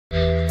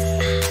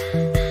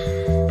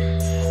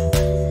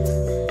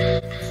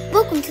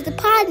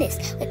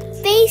Podnas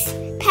with Face,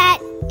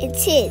 Pat, and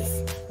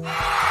Tiz.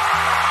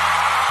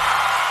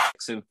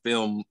 In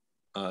film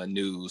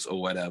news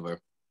or whatever,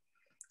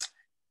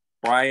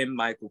 Brian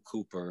Michael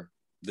Cooper,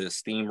 the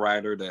steam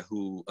writer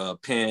who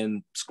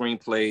penned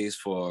screenplays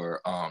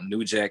for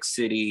New Jack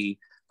City,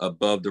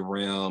 Above the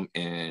Rim,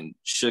 and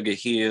Sugar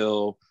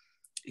Hill.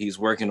 He's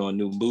working on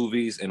new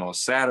movies, and on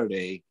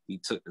Saturday, he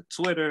took to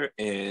Twitter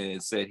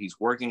and said he's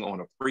working on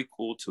a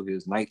prequel to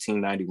his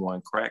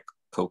 1991 crack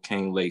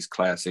cocaine-laced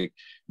classic,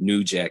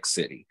 New Jack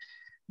City.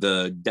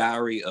 The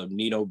Diary of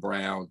Nino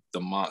Brown, the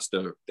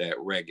monster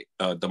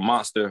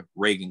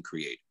Reagan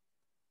created.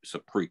 It's a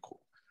prequel.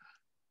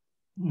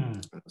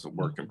 It's a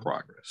work in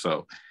progress.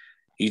 So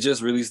he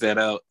just released that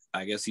out.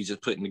 I guess he's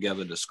just putting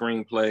together the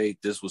screenplay.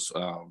 This was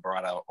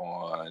brought out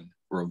on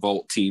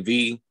Revolt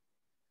TV.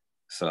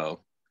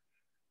 So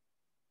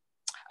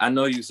I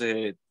know you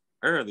said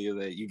earlier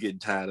that you get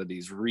tired of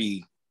these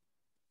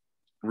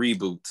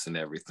reboots and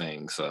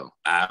everything. So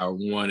I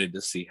wanted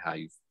to see how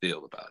you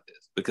feel about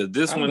this, because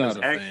this one is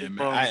actually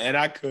fan,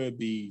 I could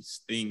be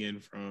stinging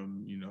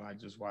from, I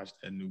just watched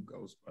that new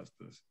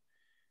Ghostbusters,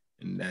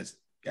 and that's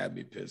got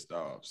me pissed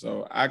off.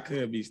 So I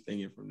could be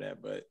stinging from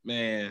that, but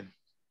man,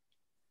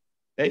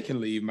 they can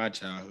leave my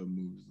childhood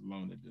movies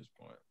alone at this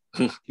point.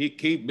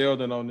 keep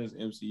building on this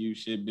MCU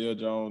shit,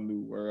 build your own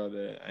new world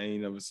that I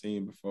ain't never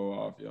seen before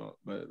off y'all.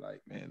 But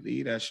like, man,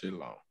 leave that shit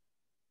alone.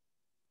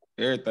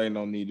 Everything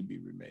don't need to be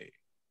remade.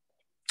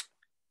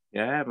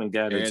 Yeah, I haven't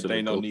got into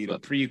everything don't need a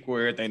prequel,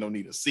 everything don't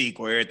need a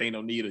sequel, everything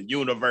don't need a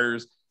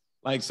universe.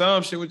 Like,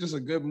 some shit was just a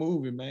good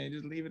movie, man.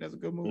 Just leave it as a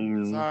good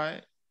movie. It's all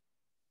right.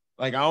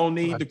 Like, I don't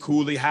need the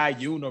Cooley High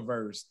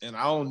universe, and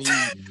I don't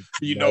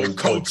need,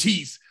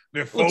 Cochise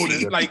before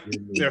this,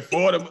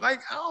 before them.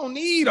 Like, I don't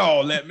need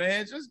all that,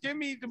 man. Just give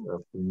me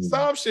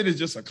some shit is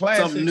just a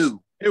classic. Something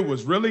new. It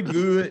was really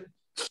good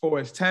for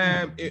its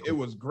time. It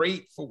was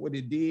great for what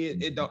it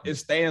did. It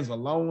stands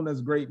alone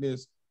as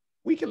greatness.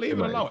 We can leave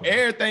it alone.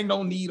 Everything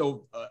don't need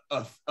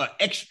a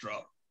extra.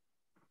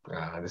 I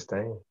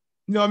understand.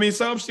 You know what I mean?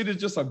 Some shit is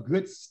just a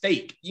good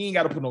steak. You ain't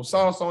got to put no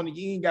sauce on it.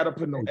 You ain't got to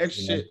put no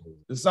extra shit.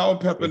 The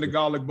salt, pepper, and the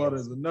garlic butter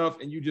is enough,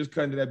 and you just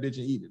cut into that bitch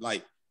and eat it.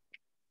 Like,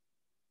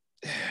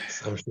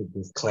 some shit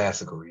is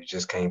classical. You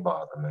just can't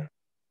bother, man.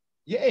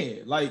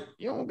 Yeah, like,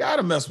 you don't got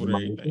to mess with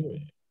anything,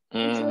 man.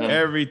 Mm-hmm.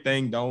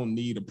 Everything don't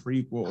need a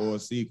prequel or a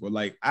sequel.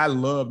 Like, I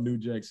love New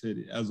Jack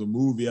City as a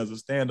movie, as a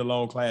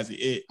standalone classic.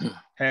 It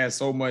has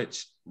so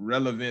much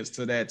relevance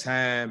to that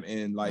time,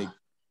 and like,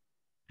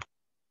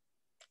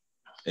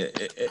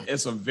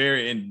 it's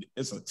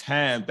a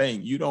time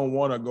thing. You don't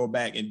want to go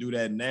back and do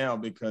that now,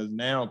 because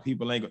now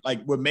people ain't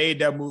like, what made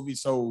that movie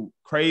so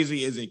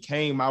crazy is it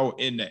came out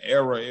in the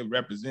era it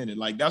represented.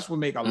 Like, that's what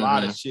make a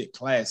lot of shit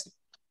classic.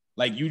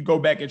 Like, you go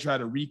back and try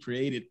to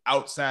recreate it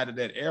outside of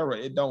that era,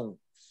 it don't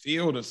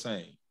feel the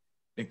same,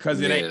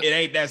 because it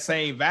ain't that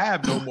same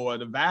vibe no more.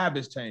 The vibe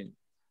has changed,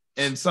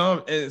 and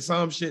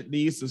some shit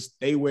needs to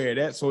stay where it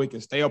at so it can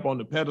stay up on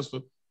the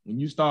pedestal. When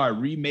you start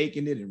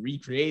remaking it and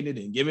recreating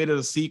it and giving it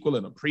a sequel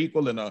and a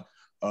prequel and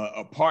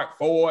a part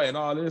 4 and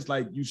all this,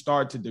 like, you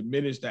start to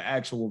diminish the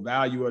actual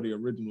value of the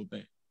original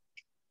thing.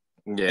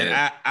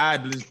 Yeah,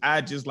 and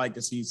I just like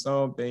to see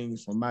some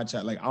things from my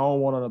child. Like, I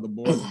don't want another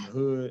Boys in the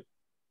Hood.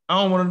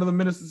 I don't want another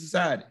Menace to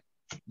Society.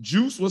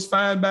 Juice was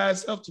fine by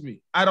itself to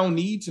me. I don't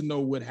need to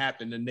know what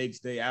happened the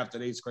next day after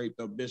they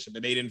scraped up Bishop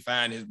and they didn't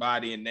find his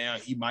body, and now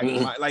he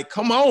might like,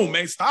 come on,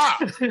 man,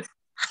 stop.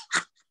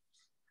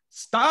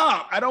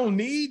 Stop. I don't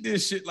need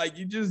this shit. Like,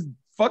 you just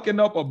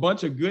fucking up a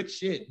bunch of good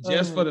shit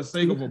just for the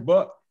sake of a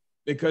buck,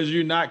 because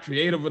you're not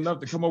creative enough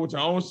to come up with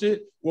your own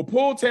shit. Well,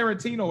 pull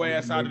Tarantino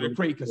ass out of the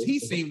crate, because he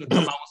seemed to come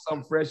out with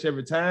something fresh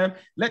every time.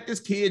 Let this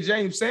kid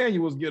James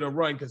Samuels get a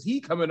run, because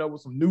he coming up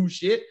with some new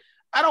shit.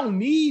 I don't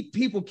need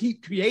people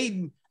keep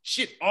creating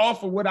shit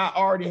off of what I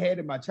already had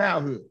in my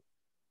childhood.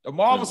 The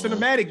Marvel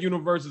Cinematic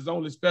Universe is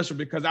only special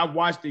because I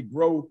watched it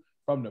grow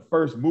from the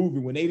first movie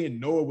when they didn't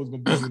know it was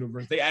going to be a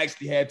universe. They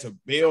actually had to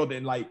build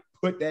and like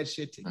put that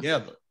shit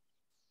together.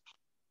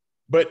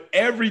 But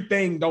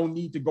everything don't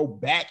need to go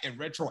back and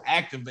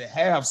retroactively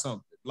have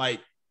something.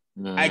 Like,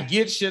 I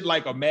get shit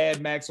like a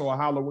Mad Max or a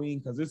Halloween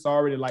because it's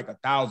already like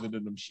 1,000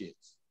 of them shits.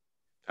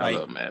 Like, I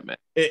love Mad Max.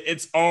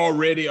 It's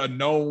already a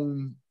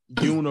known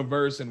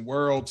universe and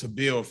world to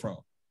build from.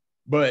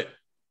 But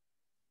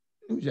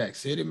New Jack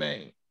City,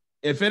 man,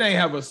 if it ain't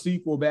have a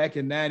sequel back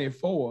in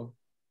 94,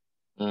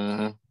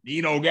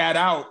 Nino got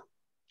out,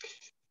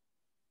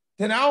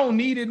 then I don't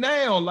need it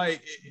now.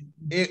 Like,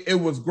 it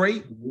was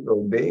great.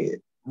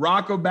 Dead.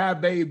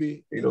 Rockabye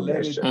baby.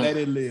 Let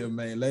it live,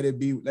 man. Let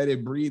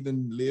it breathe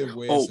and live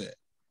where it's at.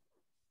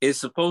 It's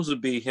supposed to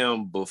be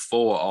him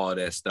before all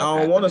that stuff. I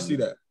don't want to see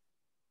that.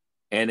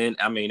 And then,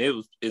 I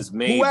mean, it's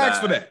made. Who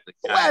asked for that?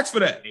 Who asked for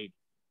that?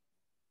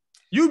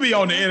 You be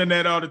on the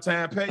internet all the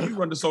time, Pat. You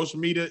run the social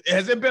media.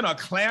 Has it been a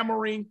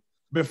clamoring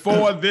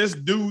before this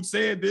dude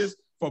said this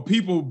for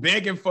people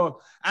begging for?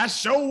 I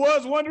sure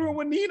was wondering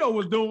what Nino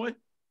was doing.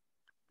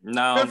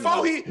 No.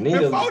 Before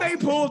they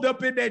pulled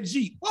up in that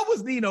Jeep, what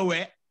was Nino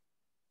at?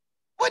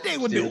 What they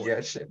were doing?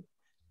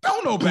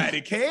 Don't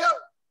nobody care.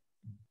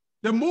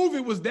 The movie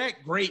was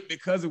that great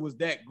because it was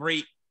that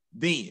great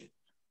then.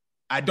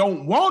 I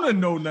don't want to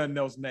know nothing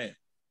else now.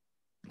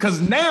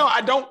 Because now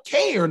I don't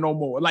care no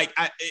more. Like,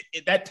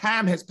 that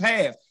time has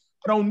passed.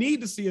 I don't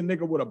need to see a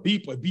nigga with a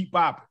beep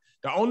bopper.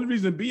 The only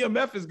reason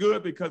BMF is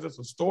good because it's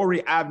a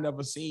story I've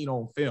never seen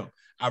on film.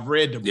 I've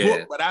read the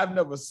book, but I've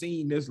never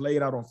seen this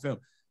laid out on film.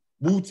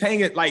 Wu-Tang,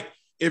 it like,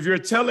 if you're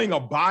telling a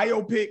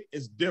biopic,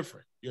 it's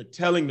different. You're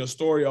telling the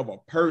story of a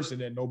person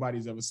that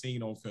nobody's ever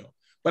seen on film.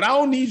 But I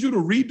don't need you to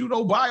redo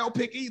no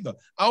biopic either.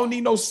 I don't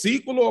need no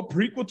sequel or a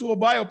prequel to a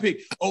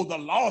biopic. Oh, the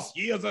lost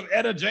years of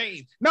Etta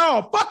James.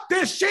 No, fuck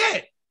this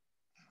shit.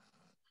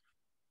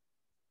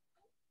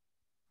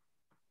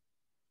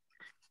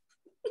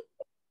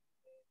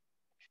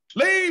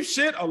 Leave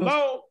shit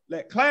alone.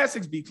 Let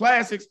classics be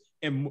classics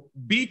and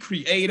be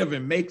creative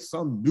and make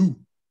some new.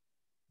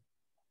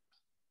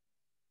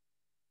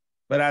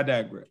 But I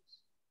digress.